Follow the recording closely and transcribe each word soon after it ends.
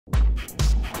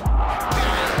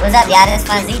What's up, y'all? This is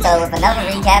Funzito with another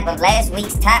recap of last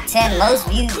week's top 10 most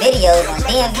viewed videos on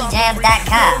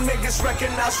dmvjams.com.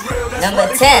 Number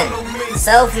 10,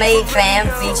 Self-Made Fam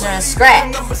featuring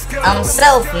Scrap. I'm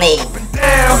self-made.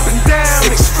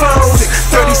 6 flows,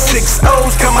 36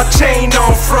 O's, got my chain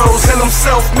on froze. And I'm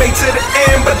self-made to the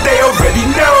end, but they already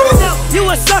know. You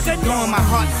a sucker.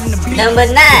 Number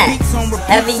 9,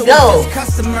 Heavy Gold,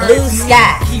 Blue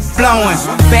Sky. Keep blowing,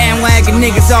 bandwagon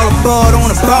niggas all aboard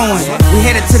on a Boeing. We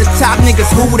headed to the top,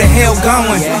 niggas, who the hell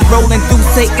going? Rolling through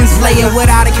Satan's lair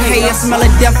without a K, I smell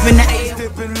of death in the air.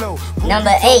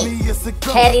 Number 8,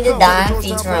 Caddy the Don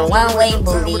featuring One Way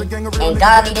Booty and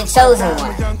Garvey the Chosen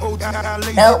One.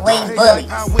 Beltway Bully.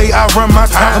 I run my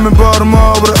time in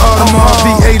Baltimore with an Audemars,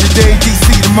 VA today,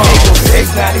 DC tomorrow.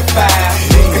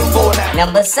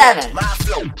 Number 7,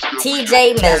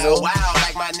 TJ Mizzle,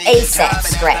 ASAP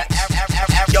Scratch.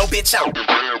 Yo, bitch, out.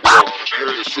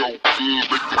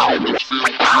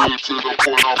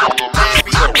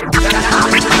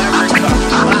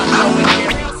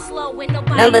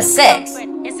 Number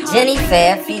 6, Jenny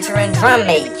Fair featuring Drum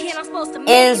Mage,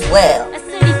 Ends Well. A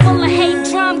city full of hate,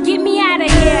 drum, get me out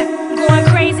of here. I'm going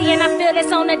crazy and I feel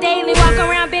this on the daily. Walk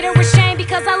around bitter with shame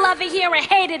because I love it here and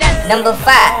hate it. Number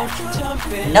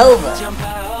 5, Nova,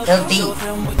 The Beat.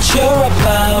 What you're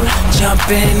about, jump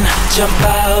in, jump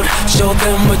out, show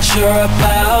them what you're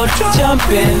about. Jump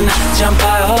in, jump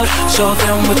out, show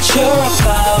them what you're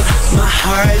about. My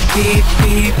heart beat,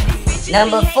 beat.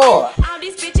 Number 4,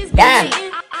 Diamond,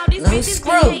 Loose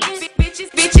Screws.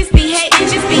 Bitches be hating,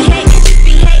 just be hating,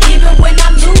 even when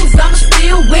I lose, I'ma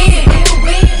still win.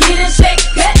 Get a check,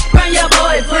 cut from your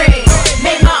boyfriend.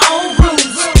 Make my own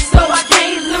rules, so I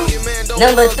can't lose.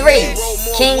 Number 3,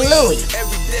 King Louis,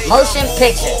 Motion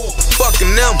Picture.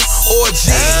 Fucking them, OG.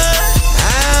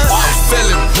 I'm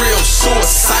feeling real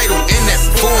suicidal in that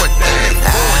foreign thing.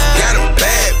 Got a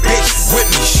bad bitch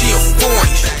with me, she a foreign.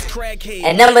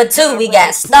 And number 2, we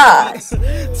got Stars,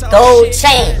 Gold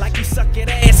Chain. Like you suck your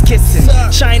ass kissing.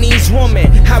 Chinese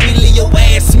woman, how we leave your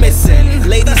ass missing.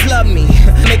 Ladies love me,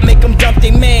 make them dump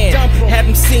they man. Have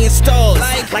them seeing stars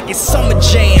like it's summer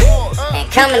jam.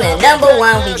 And coming in number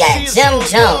 1, we got Jim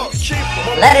Jones,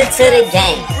 Letter to the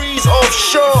Game.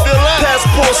 Offshore,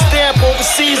 passport stamp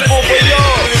overseas, boy,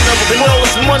 y'all. The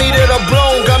lowest money that I've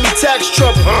blown got me tax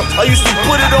trouble. I used to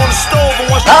put it on the stove and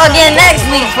watch. All again next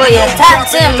week for your top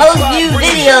 10 most viewed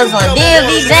videos on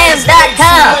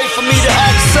dmvjams.com. For me to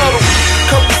act subtle.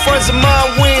 Couple friends of mine,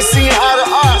 we ain't seen eye to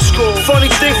eye. Funny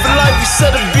thing for life, you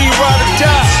said to be ride or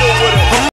die.